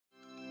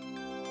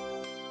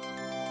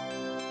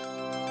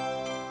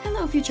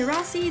Hello, future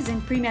Rossies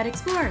and pre-med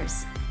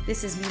explorers.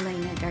 This is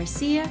Milena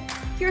Garcia,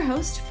 your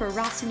host for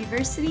Ross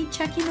University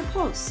Checking the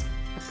Pulse,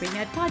 a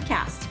pre-med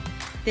podcast.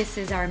 This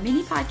is our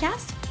mini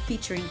podcast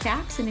featuring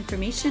facts and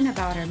information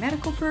about our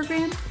medical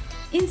program,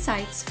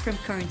 insights from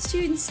current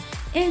students,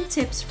 and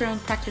tips from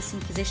practicing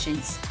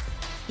physicians.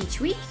 Each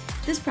week,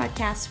 this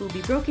broadcast will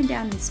be broken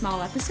down in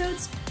small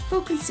episodes,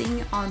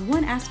 focusing on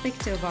one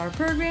aspect of our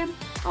program,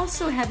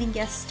 also having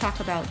guests talk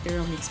about their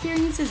own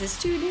experiences as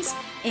students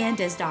and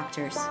as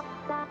doctors.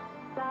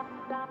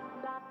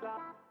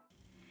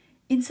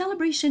 In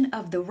celebration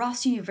of the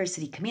Ross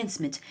University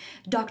Commencement,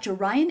 Dr.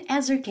 Ryan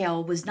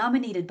Azarkhail was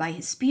nominated by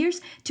his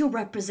peers to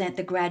represent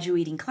the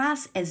graduating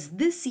class as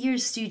this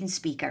year's student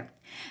speaker.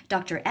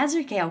 Dr.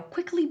 Azarkhail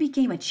quickly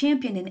became a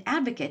champion and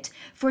advocate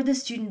for the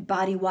student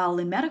body while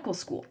in medical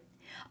school.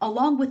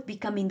 Along with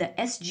becoming the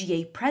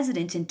SGA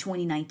President in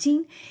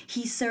 2019,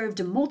 he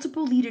served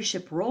multiple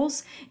leadership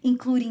roles,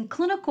 including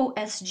Clinical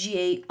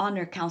SGA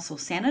Honor Council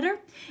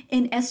Senator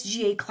and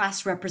SGA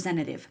Class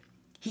Representative.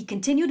 He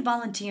continued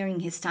volunteering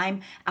his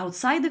time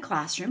outside the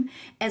classroom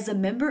as a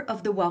member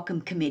of the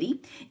Welcome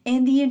Committee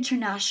and the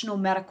International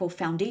Medical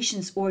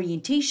Foundation's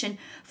orientation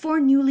for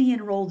newly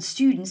enrolled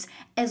students,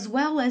 as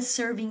well as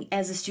serving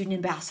as a student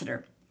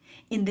ambassador.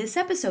 In this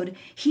episode,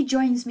 he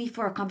joins me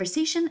for a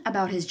conversation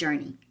about his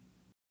journey.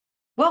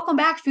 Welcome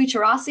back, future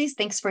Rossies.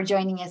 Thanks for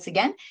joining us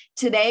again.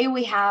 Today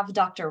we have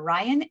Dr.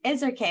 Ryan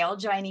Azarkhail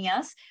joining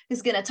us,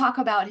 who's going to talk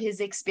about his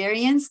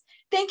experience.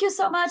 Thank you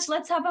so much.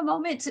 Let's have a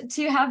moment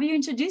to have you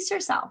introduce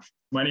yourself.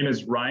 My name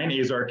is Ryan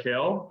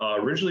Azarkhail,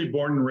 originally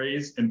born and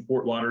raised in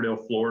Fort Lauderdale,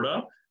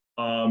 Florida.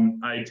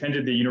 I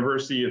attended the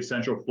University of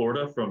Central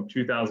Florida from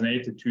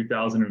 2008 to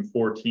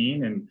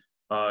 2014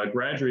 and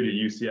graduated at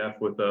UCF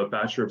with a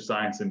Bachelor of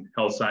Science in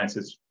Health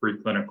Sciences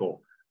Preclinical.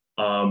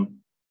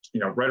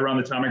 Right around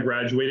the time I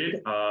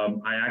graduated,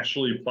 I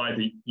actually applied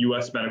to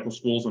U.S. medical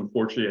schools.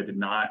 Unfortunately, I did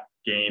not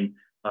gain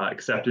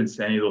acceptance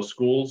to any of those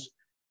schools,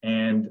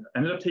 and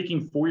ended up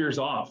taking 4 years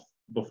off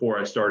before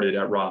I started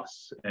at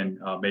Ross in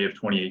May of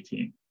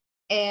 2018.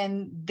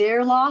 And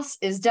their loss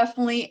is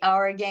definitely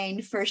our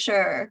gain for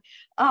sure.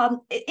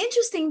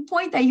 Interesting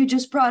point that you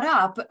just brought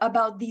up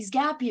about these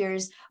gap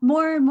years.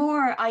 More and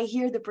more, I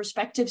hear the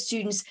prospective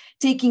students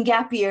taking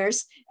gap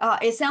years.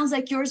 It sounds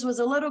like yours was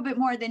a little bit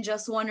more than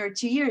just 1 or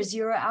 2 years.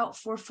 You were out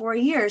for 4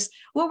 years.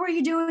 What were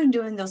you doing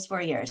during those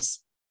 4 years?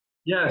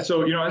 Yeah,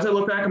 so, as I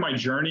look back at my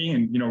journey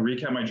and,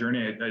 recap my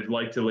journey, I'd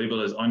like to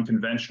label it as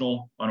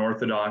unconventional,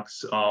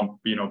 unorthodox,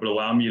 but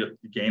allow me to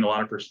gain a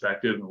lot of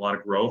perspective and a lot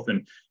of growth.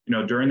 And,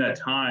 during that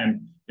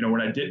time,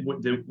 when I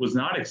was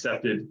not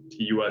accepted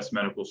to U.S.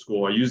 medical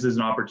school, I used it as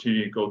an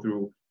opportunity to go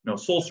through,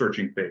 soul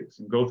searching phase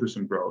and go through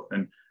some growth.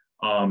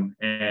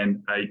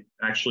 And I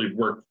actually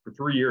worked for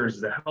 3 years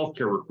as a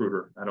healthcare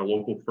recruiter at a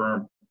local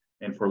firm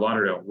in Fort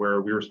Lauderdale,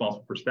 where we were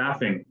responsible for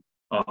staffing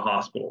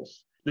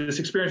hospitals. This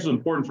experience was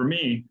important for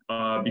me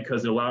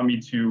because it allowed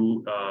me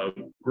to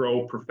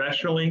grow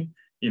professionally,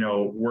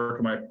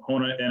 work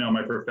hone in on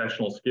my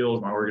professional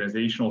skills, my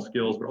organizational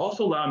skills, but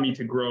also allowed me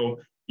to grow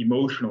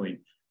emotionally,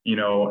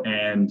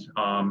 and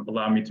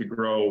allow me to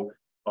grow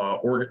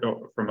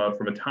from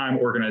a time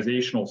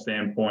organizational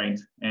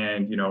standpoint,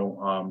 and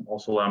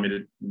also allow me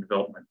to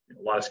develop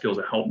a lot of skills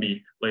that help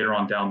me later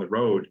on down the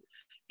road.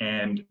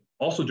 And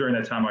also during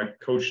that time, I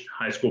coached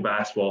high school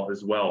basketball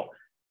as well.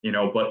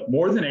 But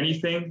more than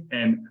anything,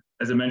 and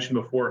as I mentioned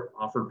before,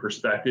 offered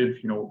perspective,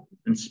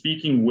 in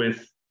speaking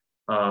with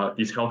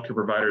these healthcare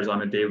providers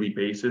on a daily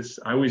basis,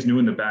 I always knew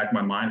in the back of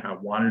my mind, I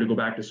wanted to go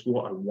back to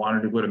school. I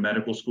wanted to go to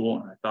medical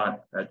school. And I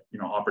thought that,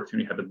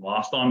 opportunity had been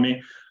lost on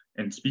me.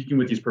 And speaking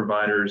with these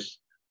providers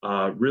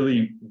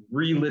really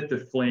relit the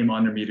flame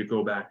under me to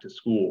go back to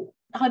school.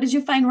 How did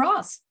you find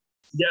Ross?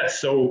 Yes,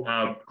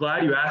 so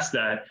glad you asked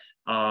that.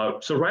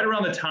 So right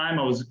around the time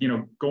I was,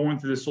 going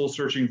through the soul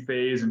searching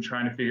phase and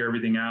trying to figure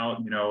everything out,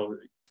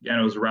 again,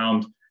 it was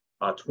around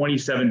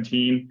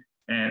 2017.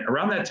 And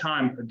around that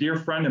time, a dear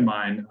friend of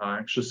mine,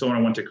 actually someone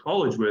I went to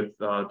college with,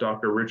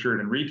 Dr. Richard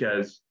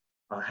Enriquez,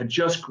 had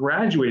just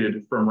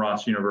graduated from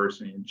Ross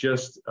University and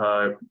just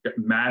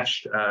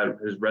matched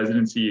his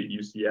residency at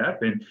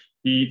UCF. And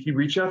he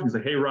reached out and he's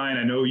like, "Hey, Ryan,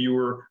 I know you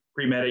were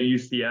pre-med at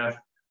UCF.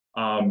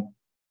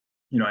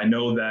 I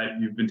know that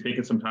you've been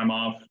taking some time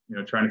off,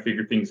 trying to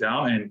figure things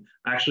out, and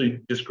actually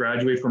just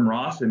graduate from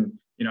Ross. And,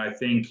 I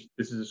think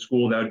this is a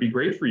school that would be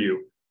great for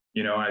you.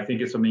 I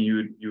think it's something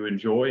you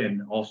enjoy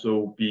and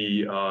also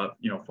be,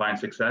 find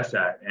success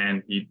at."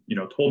 And he,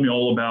 told me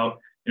all about,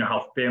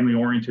 how family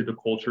oriented the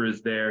culture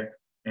is there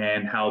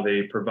and how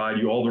they provide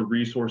you all the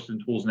resources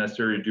and tools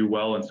necessary to do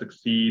well and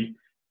succeed.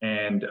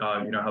 And,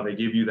 how they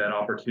give you that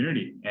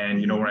opportunity. And,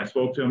 when I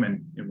spoke to him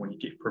and when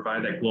he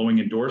provided that glowing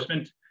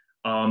endorsement,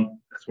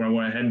 that's when I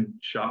went ahead and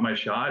shot my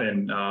shot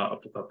and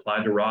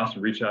applied to Ross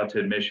and reached out to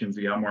admissions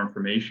and got more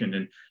information.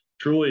 And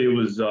truly, it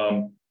was,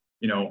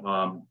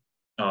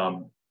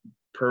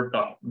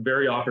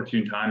 very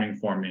opportune timing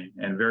for me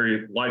and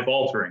very life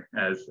altering,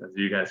 as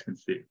you guys can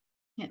see.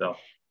 Yeah. So.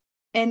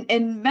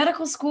 And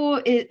medical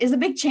school is a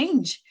big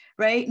change,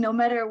 right? No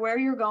matter where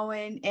you're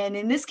going. And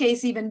in this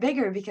case, even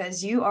bigger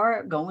because you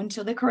are going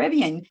to the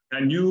Caribbean.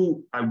 I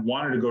knew I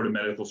wanted to go to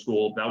medical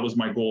school. That was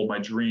my goal, my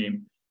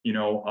dream,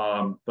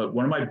 but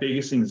one of my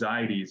biggest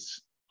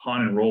anxieties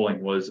upon enrolling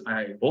was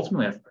I felt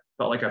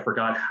like I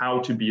forgot how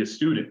to be a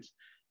student,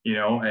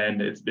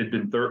 and it's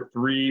been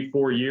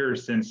 3-4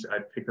 years since I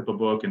picked up a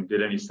book and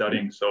did any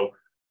studying. So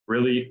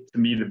really, to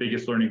me, the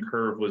biggest learning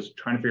curve was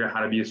trying to figure out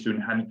how to be a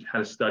student, how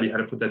to study, how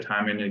to put that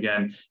time in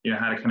again,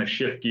 how to kind of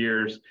shift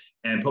gears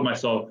and put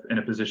myself in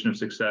a position of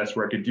success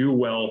where I could do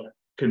well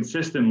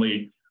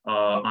consistently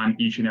on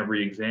each and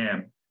every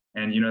exam.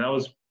 And, that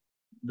was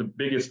the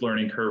biggest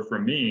learning curve for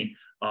me.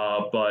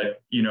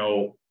 But,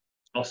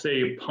 I'll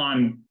say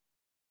upon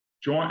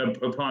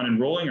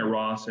enrolling at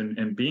Ross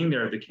and being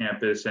there at the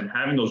campus and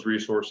having those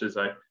resources,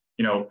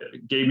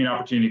 gave me an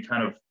opportunity to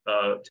kind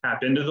of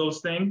tap into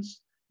those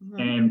things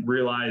and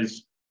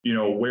realize,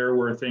 where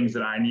were things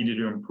that I needed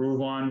to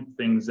improve on,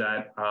 things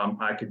that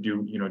I could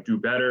do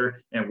better,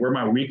 and where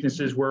my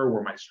weaknesses were,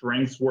 where my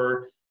strengths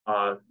were.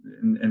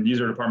 And these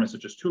are departments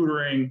such as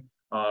tutoring.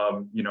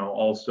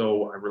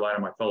 Also I relied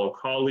on my fellow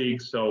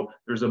colleagues. So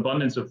there's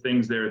abundance of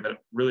things there that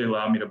really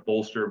allowed me to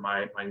bolster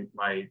my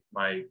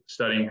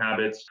studying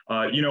habits.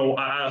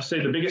 I'll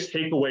say the biggest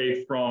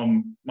takeaway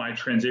from my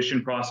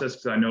transition process,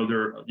 because I know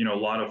there are, a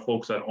lot of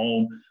folks at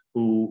home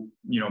who,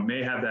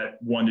 may have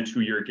that 1 to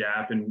 2 year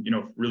gap and,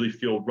 really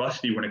feel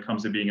rusty when it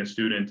comes to being a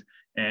student.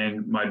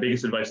 And my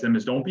biggest advice to them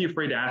is don't be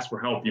afraid to ask for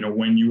help,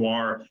 when you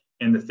are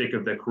in the thick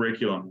of the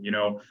curriculum.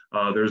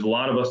 There's a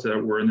lot of us that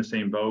were in the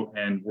same boat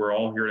and we're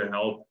all here to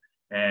help.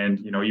 And,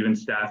 even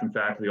staff and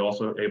faculty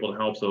also able to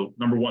help. So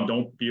number one,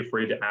 don't be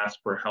afraid to ask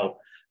for help.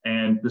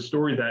 And the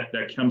story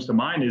that comes to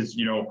mind is,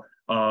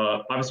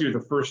 obviously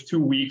with the first 2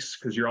 weeks,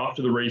 because you're off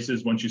to the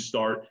races once you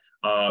start,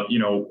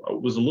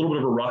 it was a little bit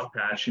of a rough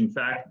patch. In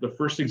fact, the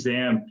first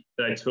exam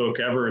that I took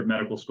ever at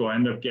medical school, I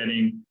ended up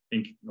getting, I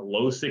think, the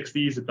low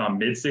 60s, if not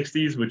mid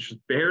 60s, which is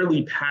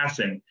barely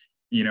passing,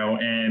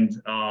 and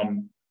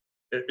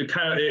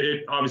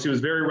it obviously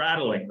was very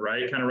rattling,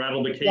 right? It kind of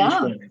rattled the cage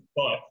for me.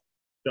 But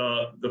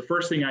the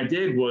first thing I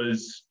did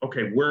was,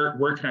 okay,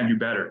 where can I do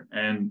better?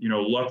 And,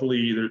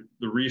 luckily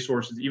the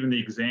resources, even the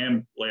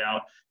exam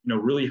layout,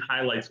 really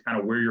highlights kind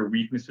of where your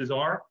weaknesses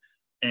are.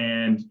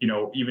 And,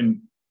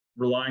 even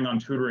relying on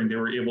tutoring, they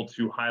were able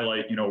to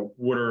highlight,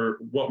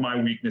 what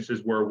my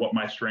weaknesses were, what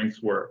my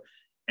strengths were.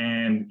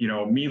 And,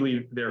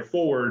 immediately there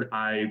forward,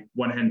 I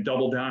went ahead and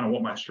doubled down on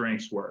what my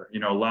strengths were,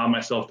 allow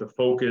myself to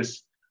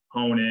focus,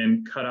 hone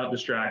in, cut out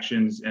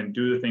distractions, and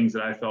do the things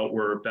that I felt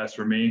were best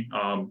for me.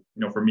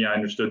 For me, I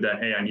understood that,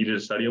 hey, I needed to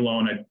study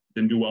alone. I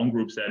didn't do well in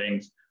group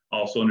settings.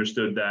 Also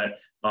understood that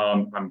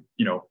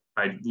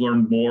I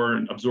learn more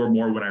and absorb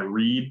more when I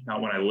read,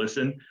 not when I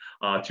listen.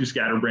 Too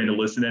scatterbrained to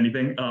listen to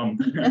anything.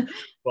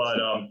 But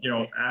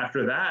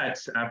after that,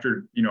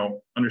 after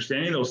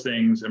understanding those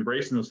things,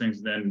 embracing those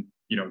things, then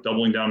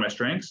doubling down on my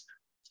strengths.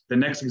 The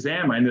next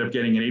exam, I ended up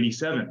getting an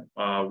 87,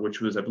 which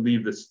was, I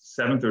believe, the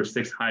 7th or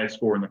 6th highest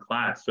score in the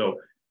class. So,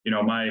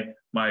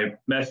 my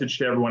message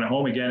to everyone at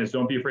home again is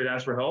don't be afraid to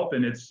ask for help,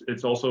 and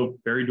it's also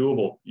very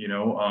doable.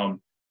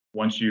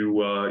 Once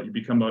you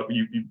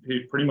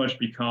pretty much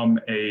become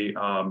a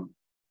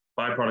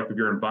byproduct of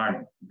your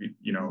environment.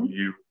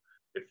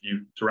 If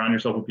you surround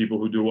yourself with people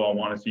who do well and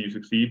want to see you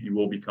succeed, you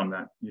will become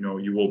that.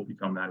 You will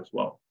become that as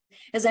well.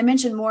 As I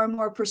mentioned, more and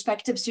more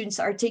prospective students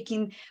are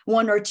taking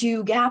 1 or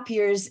 2 gap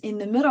years in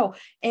the middle.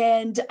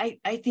 And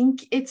I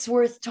think it's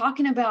worth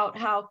talking about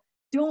how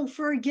don't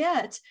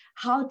forget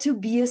how to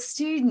be a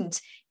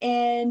student.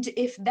 And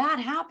if that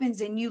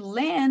happens and you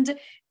land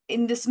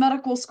in this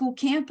medical school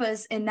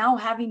campus and now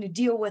having to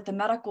deal with the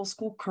medical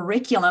school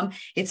curriculum,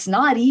 it's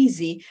not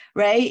easy,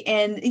 right?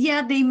 And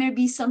yeah, there may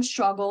be some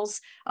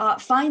struggles.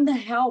 Find the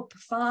help,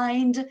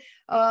 find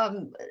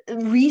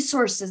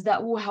resources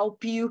that will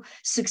help you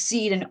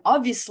succeed. And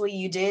obviously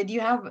you did. You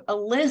have a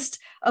list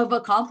of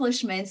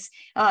accomplishments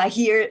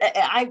here.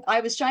 I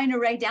was trying to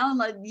write down,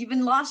 like,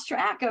 even lost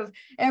track of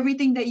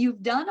everything that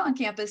you've done on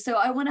campus. So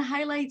I want to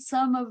highlight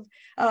some of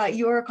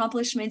your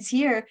accomplishments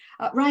here.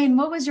 Ryan,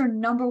 what was your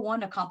number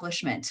one accomplishment?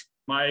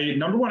 My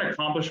number one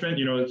accomplishment,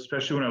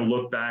 especially when I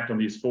look back on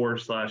these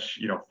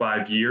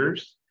 4/5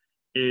 years,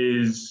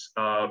 is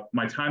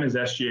my time as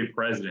SGA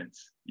President.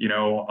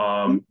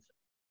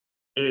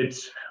 It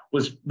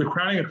was the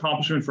crowning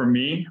accomplishment for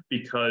me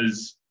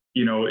because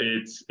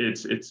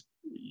it's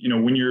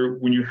when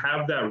you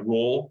have that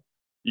role,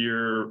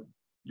 you're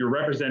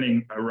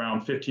representing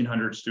around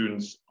 1,500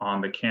 students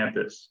on the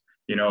campus.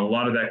 A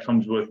lot of that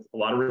comes with a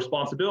lot of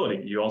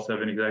responsibility. You also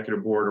have an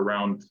executive board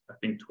around, I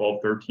think,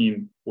 12,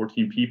 13,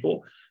 14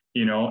 people,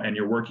 and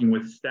you're working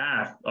with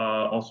staff,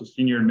 also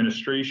senior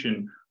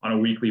administration on a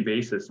weekly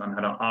basis on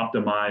how to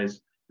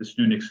optimize the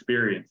student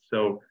experience.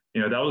 So,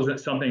 that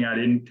was something I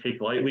didn't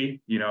take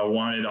lightly. I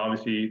wanted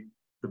obviously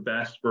the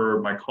best for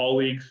my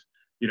colleagues,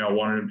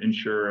 wanted to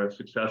ensure a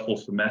successful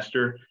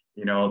semester.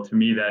 To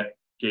me, that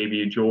gave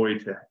me a joy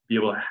to be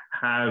able to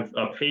have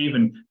pave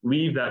and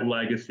leave that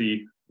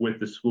legacy with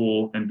the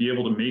school and be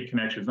able to make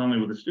connections not only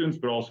with the students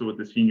but also with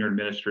the senior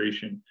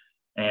administration,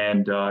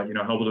 and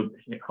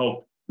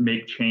help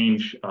make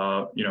change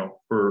for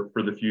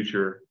the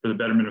future, for the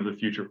betterment of the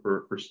future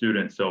for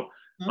students. So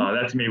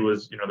that to me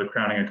was the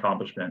crowning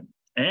accomplishment.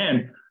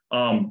 And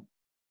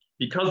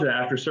because of that,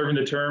 after serving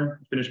the term,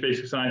 finished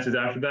basic sciences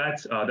after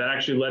that, that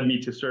actually led me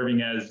to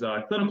serving as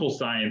clinical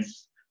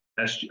science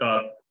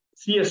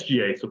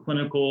CSGA, so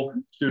Clinical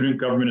Student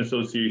Government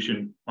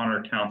Association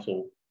Honor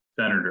Council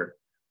Senator,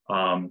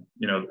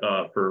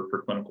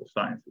 for clinical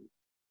sciences.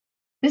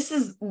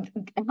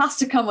 It has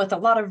to come with a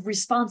lot of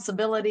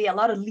responsibility, a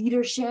lot of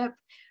leadership,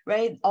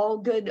 right? All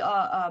good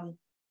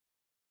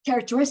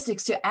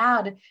characteristics to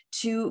add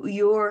to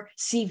your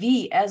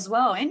CV as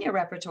well, and your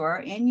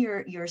repertoire and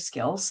your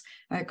skills.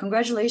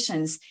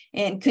 Congratulations.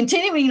 And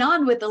continuing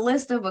on with the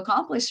list of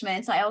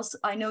accomplishments,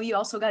 I know you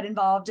also got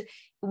involved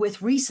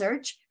with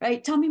research,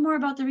 right? Tell me more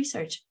about the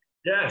research.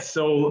 Yeah,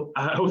 so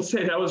I would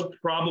say that was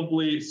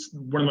probably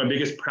one of my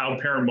biggest proud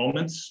parent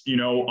moments,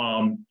 in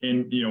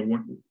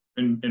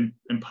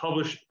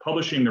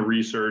publishing the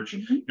research,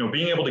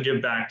 being able to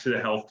give back to the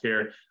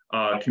healthcare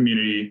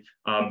community,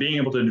 being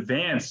able to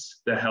advance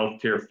the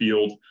healthcare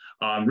field,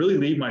 really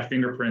leave my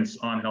fingerprints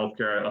on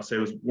healthcare. I'll say it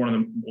was one of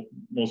the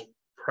most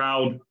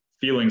proud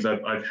feelings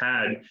I've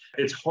had.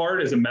 It's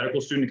hard as a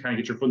medical student to kind of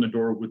get your foot in the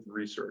door with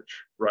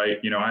research, right?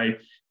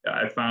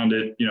 I found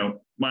it,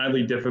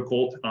 mildly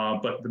difficult,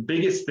 but the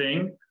biggest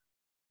thing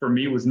for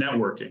me was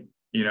networking.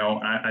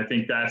 I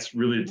think that's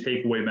really the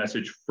takeaway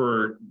message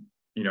for,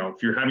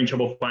 if you're having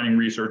trouble finding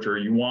research or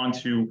you want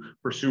to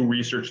pursue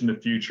research in the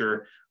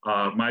future,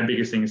 my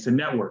biggest thing is to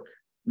network.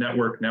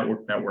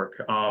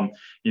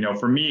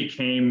 For me, it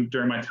came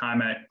during my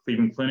time at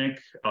Cleveland Clinic,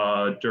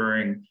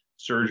 during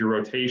surgery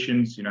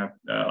rotations.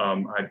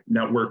 I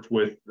networked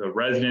with the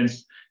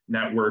residents,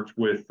 networked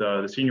with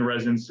the senior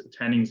residents,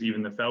 attendings,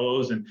 even the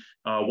fellows, and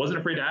wasn't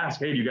afraid to ask,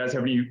 hey, do you guys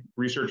have any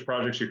research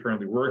projects you're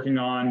currently working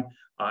on?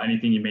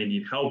 Anything you may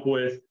need help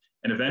with?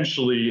 And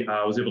eventually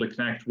I was able to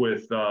connect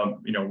with,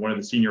 one of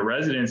the senior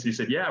residents. He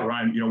said, yeah,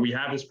 Ryan, we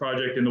have this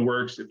project in the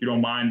works. If you don't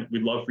mind,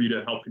 we'd love for you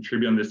to help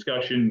contribute on the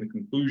discussion, the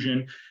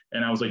conclusion.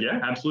 And I was like, yeah,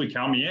 absolutely,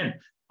 count me in.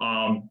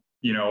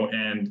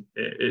 And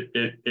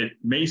it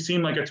may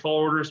seem like a tall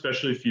order,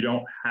 especially if you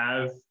don't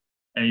have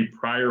any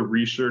prior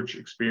research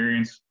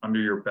experience under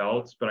your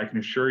belts, but I can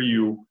assure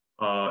you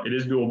it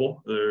is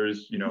doable.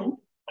 There's,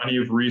 plenty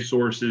of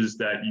resources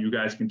that you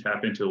guys can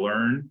tap into to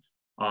learn.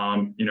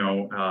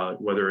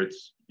 Whether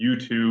it's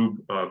YouTube,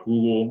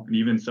 Google, and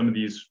even some of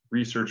these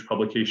research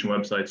publication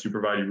websites who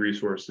provide you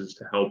resources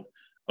to help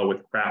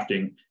with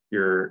crafting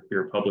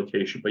your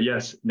publication. But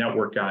yes,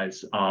 network,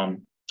 guys,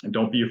 and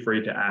don't be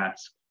afraid to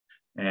ask,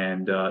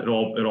 and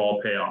it'll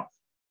all pay off.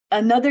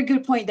 Another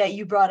good point that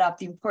you brought up,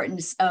 the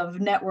importance of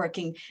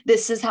networking.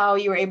 This is how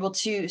you were able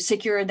to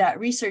secure that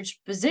research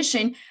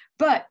position,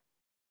 but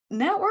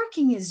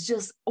networking is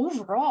just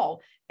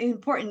overall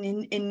important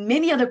in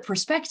many other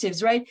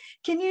perspectives, right?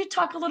 Can you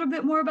talk a little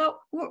bit more about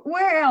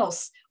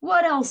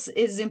what else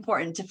is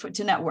important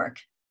to network?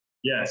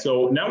 Yeah,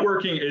 so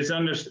networking is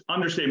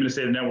understatement to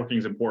say that networking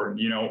is important.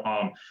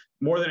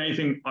 More than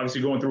anything, obviously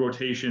going through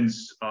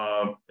rotations,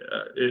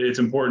 it's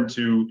important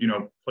to,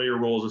 play your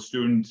role as a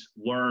student,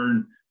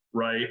 learn,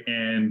 right?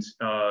 And,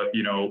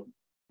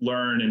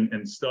 learn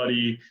and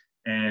study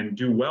and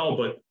do well.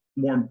 But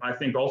more, I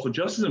think also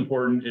just as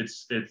important,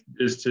 is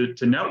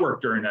to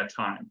network during that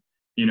time,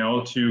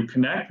 to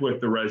connect with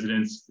the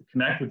residents,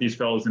 connect with these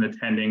fellows and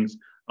attendings,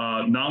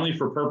 not only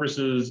for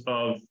purposes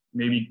of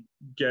maybe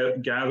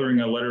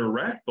gathering a letter of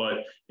rec,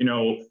 but,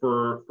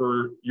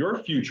 for your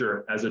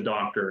future as a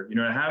doctor,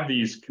 to have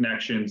these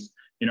connections,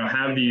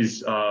 have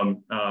these,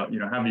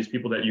 have these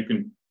people that you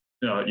can,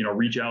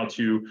 reach out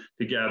to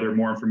gather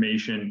more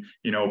information,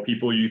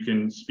 people you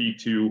can speak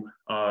to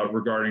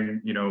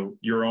regarding,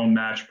 your own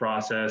match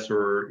process,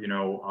 or,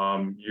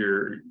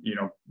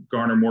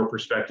 garner more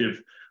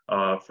perspective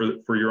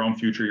for your own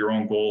future, your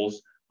own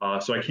goals.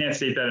 So I can't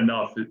state that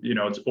enough.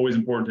 It's always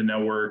important to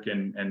network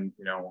and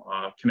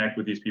connect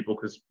with these people,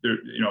 because they're,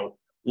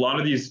 a lot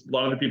of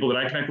the people that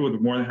I connected with are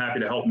more than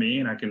happy to help me.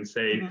 And I can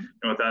say,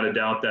 without a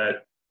doubt,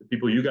 that the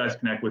people you guys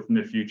connect with in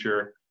the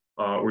future,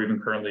 or even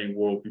currently,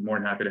 will be more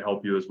than happy to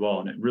help you as well.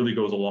 And it really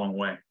goes a long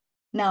way.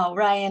 Now,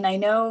 Ryan, I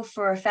know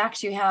for a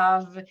fact you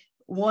have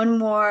one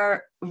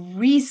more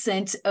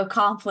recent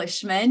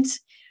accomplishment.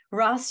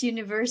 Ross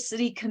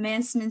University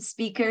Commencement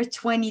Speaker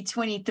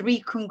 2023.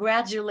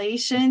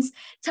 Congratulations.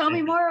 Tell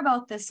me more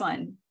about this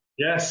one.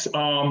 Yes.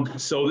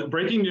 So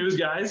breaking news,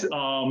 guys.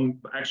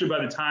 Actually,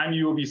 by the time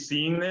you will be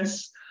seeing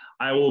this,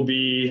 I will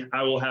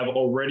have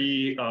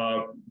already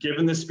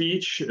given the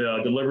speech,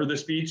 delivered the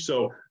speech.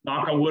 So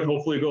knock on wood,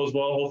 hopefully it goes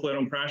well. Hopefully I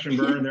don't crash and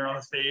burn there on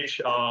the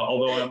stage.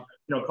 Although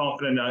I'm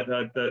confident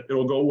that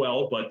it'll go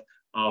well. But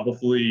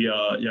hopefully,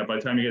 by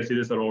the time you guys see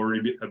this, that'll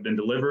already have been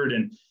delivered.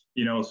 And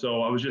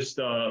so I was just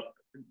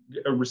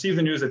received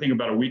the news, I think,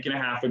 about a week and a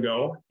half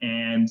ago,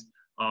 and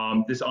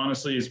this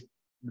honestly is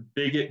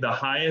the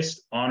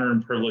highest honor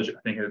and privilege I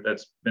think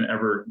that's been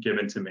ever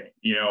given to me.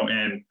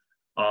 And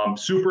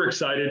Super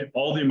excited,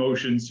 all the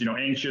emotions,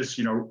 anxious,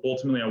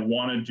 ultimately I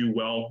want to do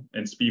well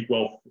and speak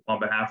well on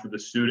behalf of the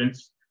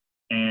students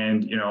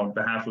and, on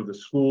behalf of the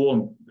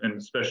school and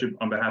especially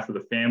on behalf of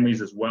the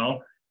families as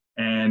well.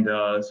 And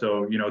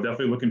so,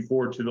 definitely looking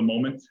forward to the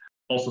moment.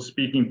 Also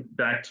speaking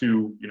back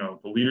to,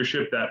 the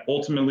leadership, that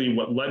ultimately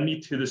what led me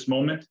to this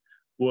moment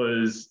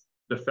was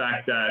the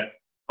fact that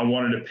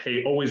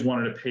I always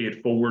wanted to pay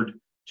it forward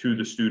to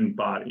the student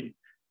body,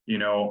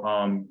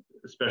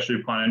 especially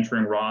upon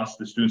entering Ross,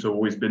 the students have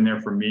always been there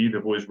for me.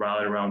 They've always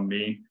rallied around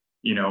me,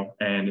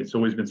 and it's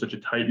always been such a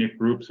tight-knit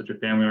group, such a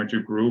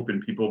family-oriented group,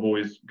 and people have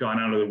always gone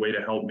out of their way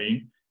to help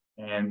me.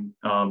 And,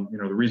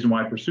 the reason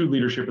why I pursued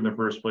leadership in the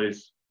first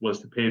place was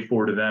to pay it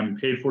forward to them,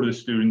 pay it forward to the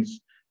students,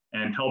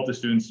 and help the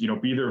students,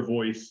 be their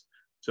voice.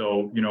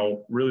 So,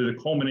 really the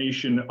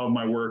culmination of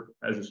my work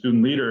as a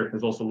student leader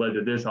has also led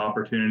to this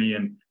opportunity.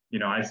 And,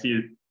 I see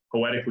it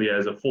poetically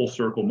as a full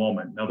circle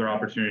moment, another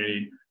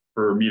opportunity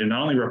for me to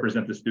not only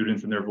represent the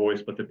students and their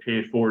voice, but to pay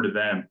it forward to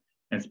them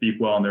and speak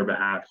well on their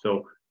behalf.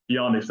 So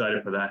beyond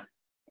excited for that.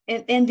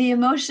 And the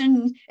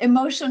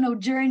emotional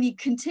journey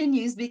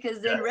continues,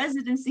 because then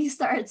residency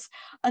starts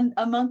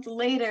a month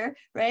later,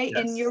 right?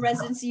 Yes. In your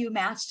residency, you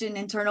matched in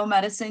internal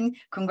medicine.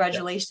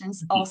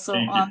 Congratulations also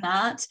on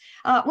that.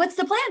 What's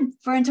the plan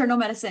for internal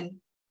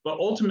medicine? But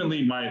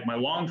ultimately, my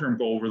long-term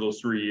goal over those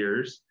 3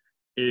 years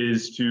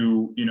is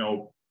to,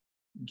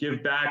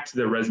 give back to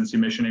the residency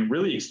mission and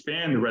really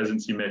expand the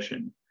residency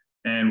mission.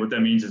 And what that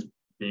means is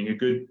being a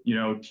good,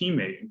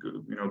 teammate,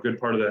 good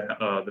part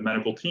of the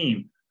medical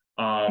team.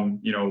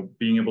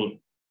 Being able to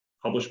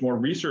publish more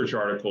research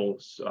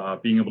articles,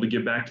 being able to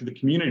give back to the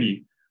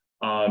community,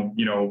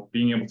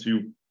 being able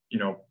to,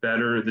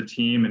 better the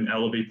team and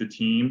elevate the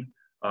team,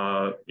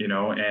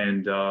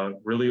 and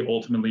really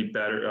ultimately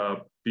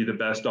be the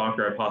best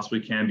doctor I possibly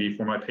can be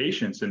for my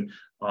patients. And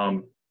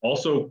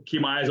also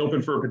keep my eyes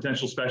open for a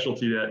potential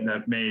specialty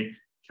that may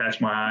catch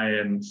my eye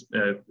and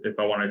if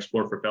I want to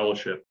explore for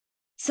fellowship.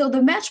 So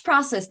the match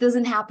process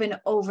doesn't happen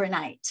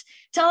overnight.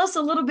 Tell us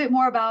a little bit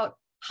more about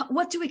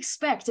what to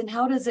expect and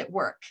how does it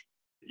work?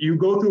 You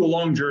go through a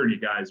long journey,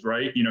 guys,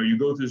 right? You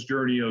go through this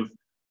journey of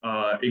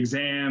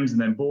exams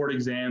and then board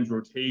exams,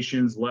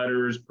 rotations,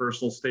 letters,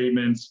 personal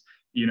statements,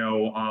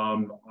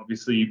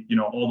 obviously,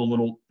 all the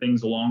little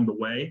things along the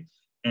way.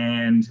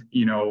 And,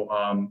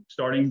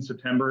 starting in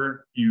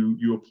September,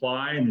 you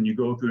apply and then you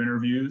go through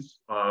interviews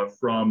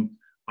from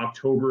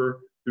October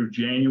through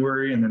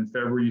January, and then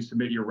February you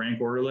submit your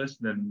rank order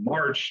list. And then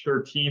March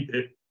 13th,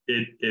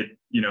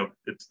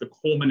 it's the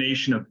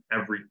culmination of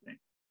everything,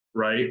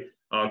 right?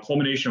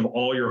 Culmination of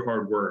all your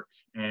hard work,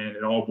 and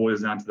it all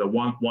boils down to the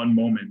one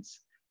moment.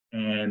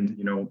 And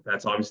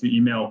that's obviously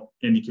email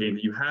indicating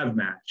that you have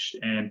matched.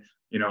 And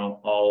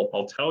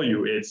I'll tell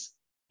you, it's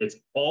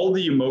all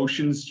the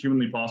emotions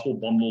humanly possible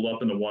bundled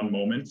up into one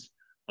moment.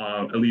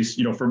 At least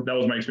that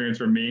was my experience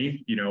for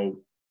me.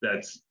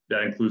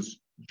 That includes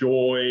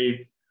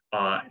joy,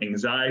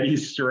 anxiety,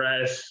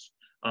 stress,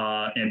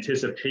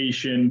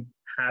 anticipation,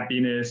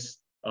 happiness,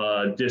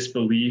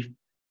 disbelief.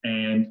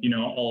 And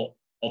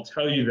I'll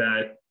tell you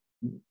that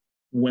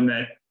when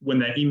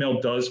that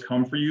email does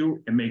come for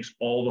you, it makes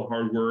all the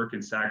hard work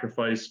and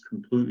sacrifice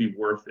completely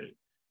worth it.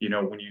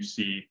 When you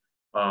see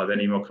that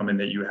email come in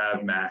that you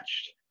have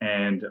matched.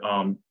 And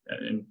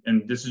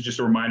this is just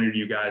a reminder to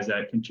you guys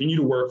that continue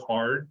to work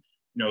hard.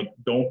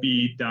 Don't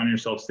be down on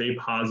yourself. Stay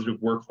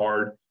positive. Work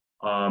hard.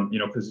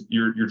 Because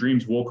your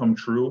dreams will come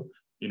true.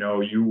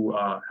 You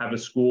have a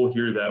school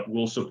here that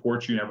will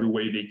support you in every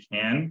way they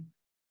can.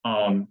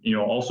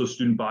 Also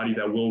student body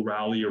that will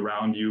rally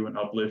around you and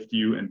uplift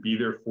you and be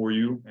there for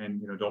you.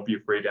 And, don't be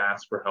afraid to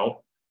ask for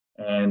help.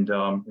 And,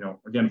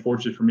 again,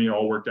 fortunately for me, it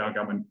all worked out,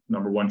 got my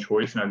number one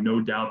choice. And I have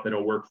no doubt that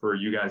it'll work for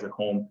you guys at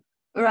home.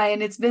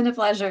 Ryan, it's been a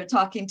pleasure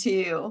talking to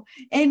you.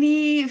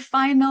 Any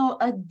final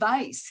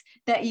advice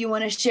that you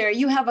want to share?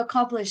 You have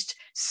accomplished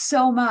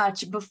so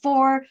much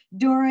before,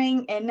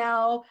 during, and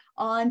now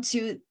on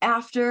to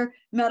after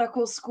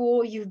medical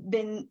school. You've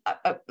been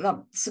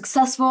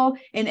successful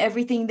in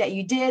everything that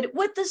you did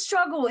with the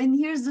struggle. And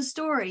here's the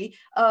story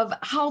of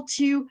how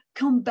to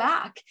come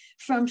back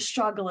from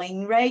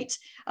struggling, right?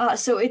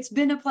 So it's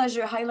been a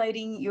pleasure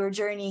highlighting your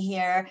journey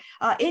here.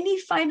 Any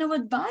final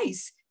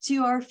advice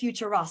to our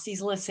future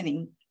Rossies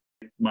listening?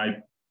 My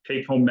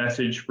take-home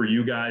message for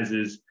you guys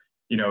is,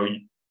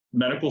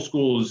 medical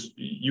schools,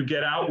 you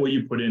get out what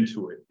you put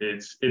into it.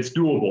 It's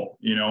doable.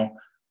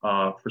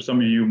 For some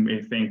of you may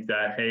think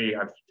that, hey,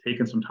 I've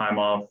taken some time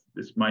off.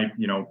 This might,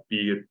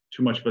 be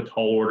too much of a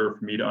tall order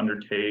for me to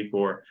undertake,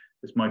 or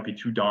this might be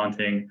too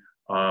daunting.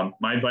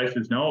 My advice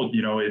is no.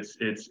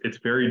 It's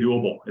very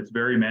doable. It's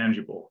very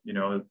manageable.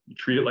 You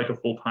treat it like a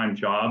full-time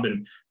job,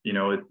 and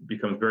it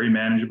becomes very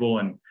manageable.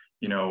 And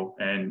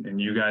and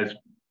you guys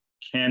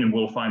can and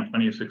will find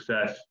plenty of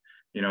success,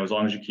 as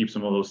long as you keep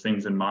some of those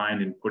things in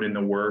mind and put in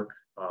the work,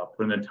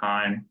 put in the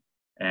time,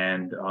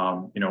 and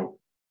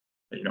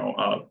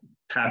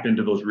tap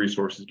into those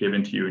resources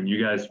given to you, and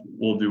you guys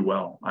will do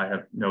well. I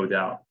have no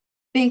doubt.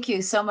 Thank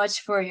you so much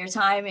for your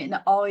time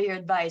and all your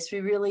advice. We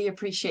really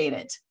appreciate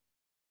it.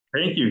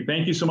 Thank you.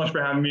 Thank you so much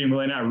for having me,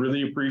 Milena. I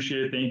really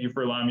appreciate it. Thank you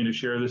for allowing me to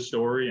share this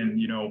story. And,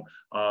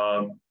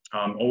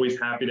 I'm always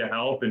happy to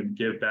help and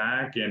give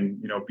back and,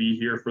 be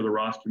here for the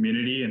Ross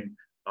community, and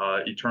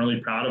eternally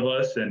proud of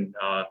us, and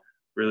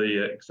really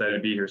excited to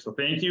be here. So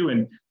thank you.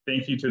 And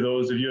thank you to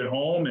those of you at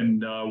home,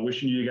 and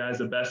wishing you guys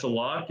the best of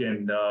luck,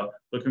 and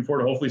looking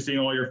forward to hopefully seeing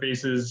all your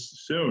faces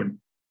soon.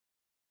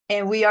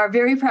 And we are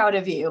very proud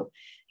of you.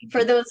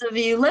 For those of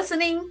you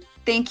listening,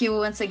 thank you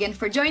once again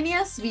for joining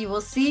us. We will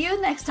see you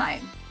next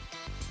time.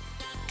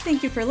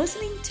 Thank you for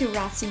listening to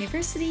Ross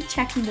University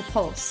Checking the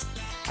Pulse,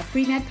 a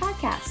pre-med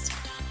podcast.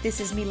 This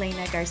is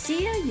Milena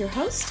Garcia, your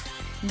host.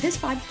 This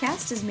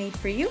podcast is made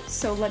for you,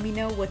 so let me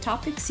know what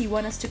topics you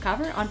want us to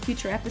cover on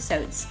future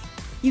episodes.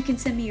 You can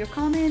send me your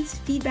comments,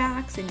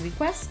 feedbacks, and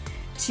requests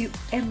to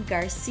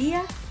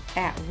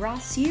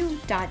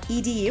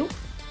mgarcia@rossu.edu.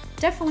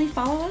 Definitely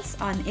follow us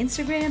on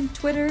Instagram,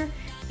 Twitter,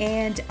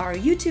 and our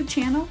YouTube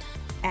channel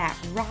at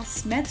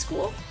Ross Med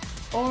School,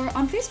 or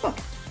on Facebook.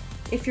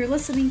 If you're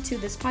listening to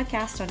this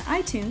podcast on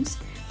iTunes,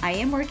 I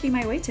am working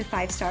my way to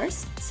 5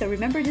 stars, so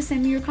remember to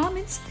send me your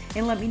comments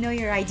and let me know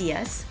your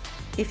ideas.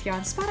 If you're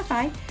on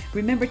Spotify,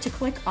 remember to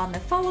click on the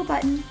follow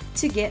button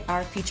to get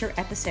our future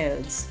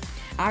episodes.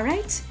 All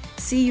right,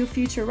 see you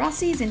future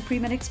Rossies and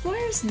Pre-Med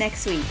Explorers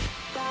next week.